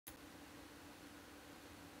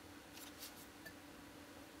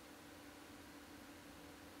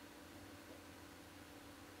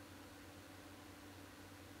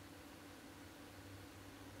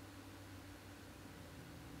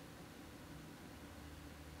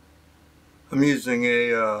I'm using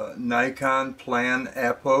a Nikon Plan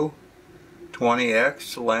Apo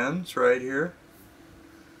 20X lens right here,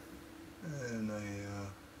 and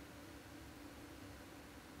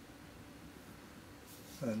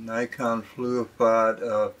a Nikon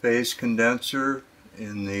Fluophot phase condenser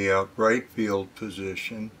in the bright field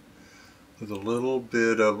position with a little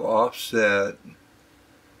bit of offset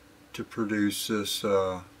to produce this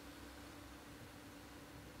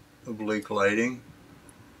oblique lighting,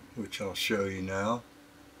 which I'll show you now.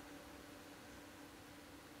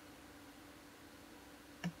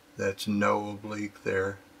 That's no oblique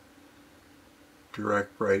there,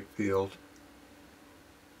 direct bright field,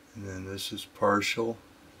 and then this is partial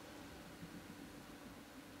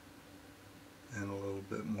and a little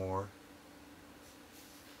bit more.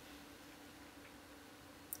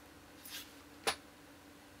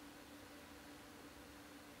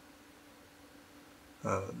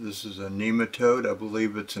 This is a nematode. I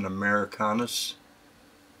believe it's an Americanus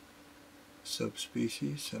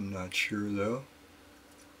subspecies. I'm not sure though.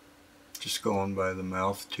 Just going by the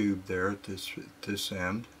mouth tube there at this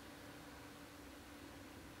end.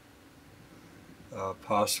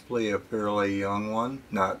 Possibly a fairly young one.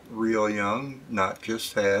 Not real young, not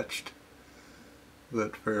just hatched,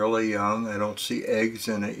 but fairly young. I don't see eggs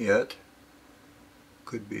in it yet.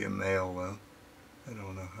 Could be a male though. I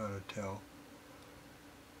don't know how to tell.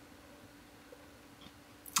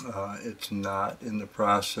 It's not in the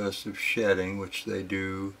process of shedding, which they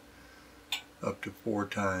do up to 4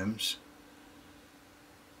 times.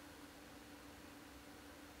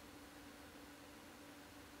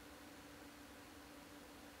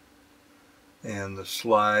 And the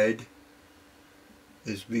slide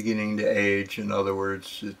is beginning to age. In other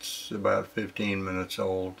words, it's about 15 minutes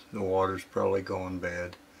old. The water's probably going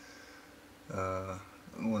bad.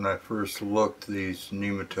 When I first looked, these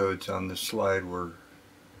nematodes on the slide were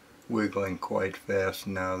wiggling quite fast.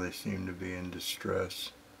 Now they seem to be in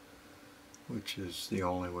distress, which is the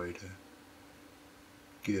only way to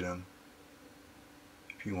get them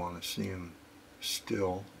if you want to see them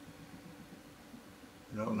still.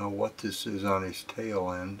 I don't know what this is on his tail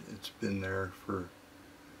end. It's been there for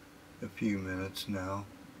a few minutes now.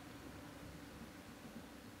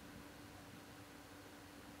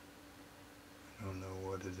 I don't know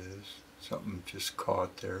what it is. Something just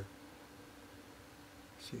caught there.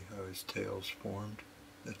 See how his tail's formed?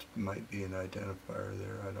 That might be an identifier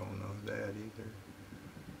there. I don't know that either.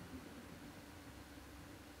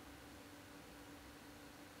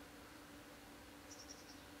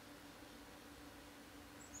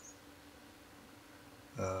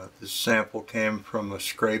 This sample came from a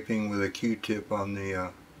scraping with a Q-tip on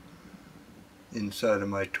the inside of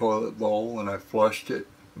my toilet bowl when I flushed it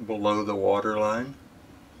below the waterline.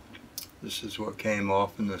 This is what came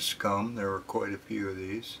off in the scum. There were quite a few of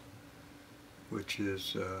these, which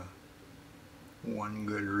is one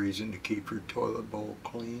good reason to keep your toilet bowl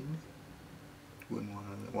clean. Wouldn't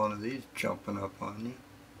want one of these jumping up on you.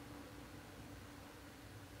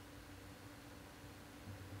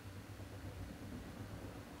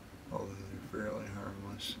 Although they're fairly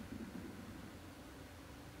harmless.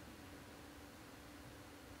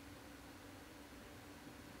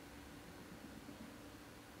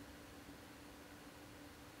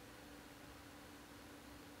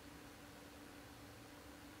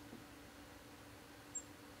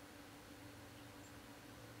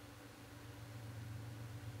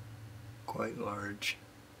 Quite large.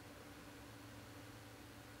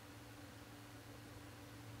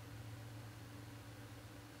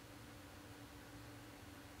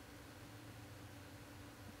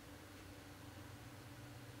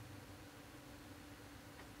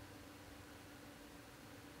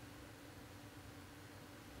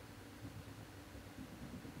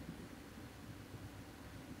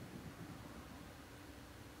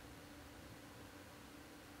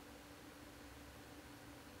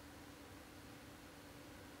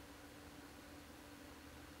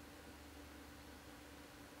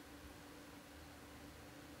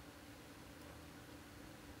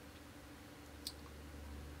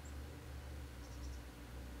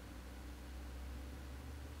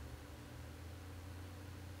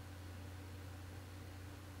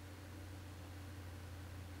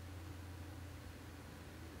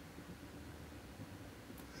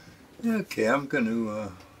 Okay, I'm going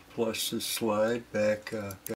to flush this slide back